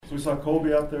So we saw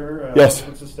Kobe out there. Yes.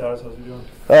 What's his status? How's he doing?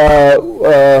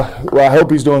 Well, I hope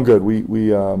he's doing good. We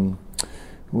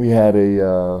had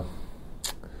a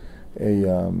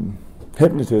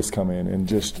hypnotist come in and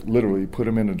just literally put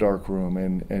him in a dark room,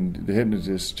 and the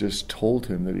hypnotist just told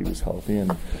him that he was healthy,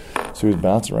 and so he was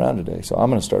bouncing around today. So I'm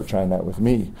going to start trying that with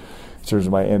me in terms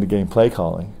of my end-of-game play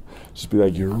calling. Just be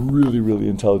like, you're a really, really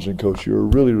intelligent coach. You're a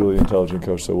really, really intelligent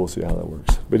coach, so we'll see how that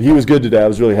works. But he was good today. I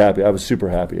was really happy. I was super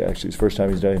happy, actually. It's the first time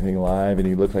he's done anything live, and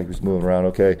he looked like he was moving around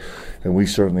okay. And we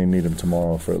certainly need him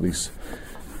tomorrow for at least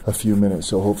a few minutes,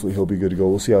 so hopefully he'll be good to go.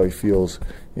 We'll see how he feels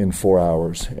in 4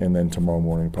 hours, and then tomorrow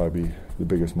morning probably be the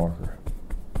biggest marker.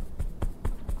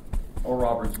 Or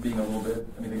Roberts being a little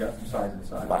bit, they got some size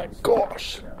inside. My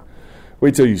gosh. Yeah.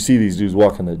 Wait till you see these dudes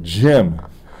walk in the gym.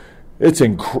 It's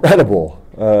incredible.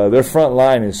 Their front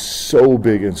line is so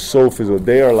big and so physical.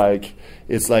 They are like,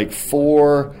 it's like the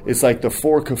four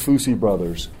Kafusi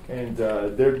brothers, and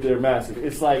they're massive.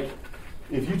 It's like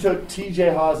if you took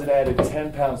TJ Haws and added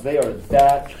 10 pounds, they are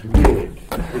that big.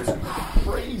 It's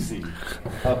crazy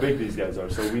how big these guys are.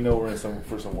 So we know we're in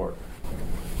for some work.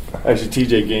 Actually,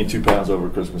 TJ gained 2 pounds over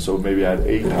Christmas, so maybe I had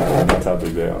 8 pounds, and that's how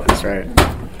big they are. That's right.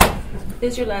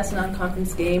 This is your last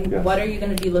non-conference game. Yes. What are you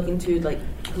going to be looking to,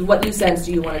 what loose ends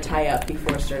do you want to tie up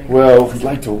before starting? Well, we'd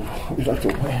like to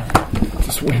win.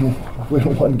 Just win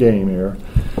one game here.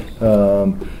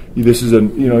 This is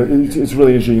it's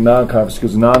really interesting non-conference,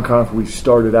 because non-conference we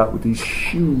started out with these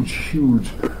huge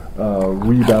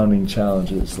rebounding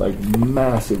challenges, like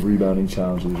massive rebounding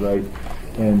challenges, right?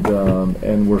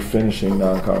 And we're finishing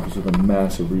non-conference with a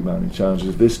massive rebounding challenge.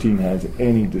 If this team has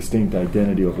any distinct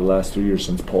identity over the last 3 years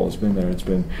since Paul's been there, it's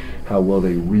been how well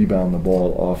they rebound the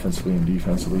ball offensively and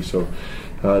defensively. So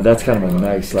that's kind of a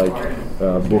nice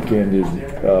bookended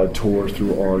tour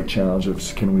through our challenge of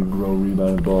can we grow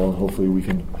rebounding the ball, and hopefully we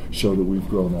can show that we've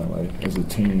grown that way as a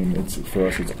team. For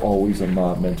us, it's always a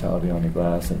mob mentality on the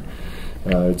glass, and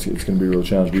it's going to be a real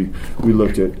challenge. We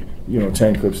looked at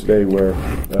 10 clips today where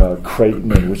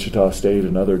Creighton and Wichita State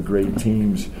and other great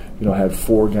teams, had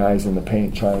 4 guys in the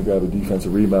paint trying to grab a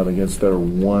defensive rebound against their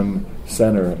one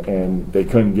center, and they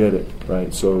couldn't get it,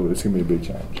 right? So it's going to be a big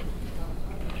challenge.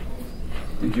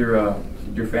 Did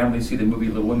your family see the movie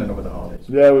Little Women over the holidays?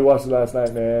 Yeah, we watched it last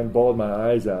night, man. Bawled my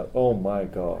eyes out. Oh, my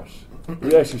gosh.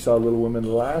 We actually saw Little Women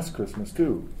last Christmas,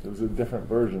 too. It was a different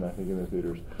version, I think, in the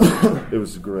theaters. It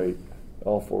was great.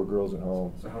 All 4 girls at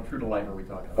home. So how true to life are we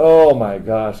talking about? Oh my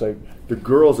gosh! The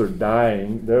girls are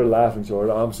dying. They're laughing so hard.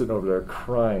 I'm sitting over there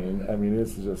crying. I mean,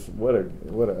 it's just what an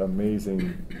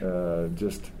amazing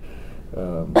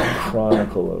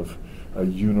chronicle of a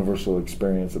universal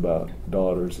experience about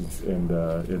daughters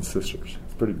and sisters.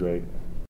 It's pretty great.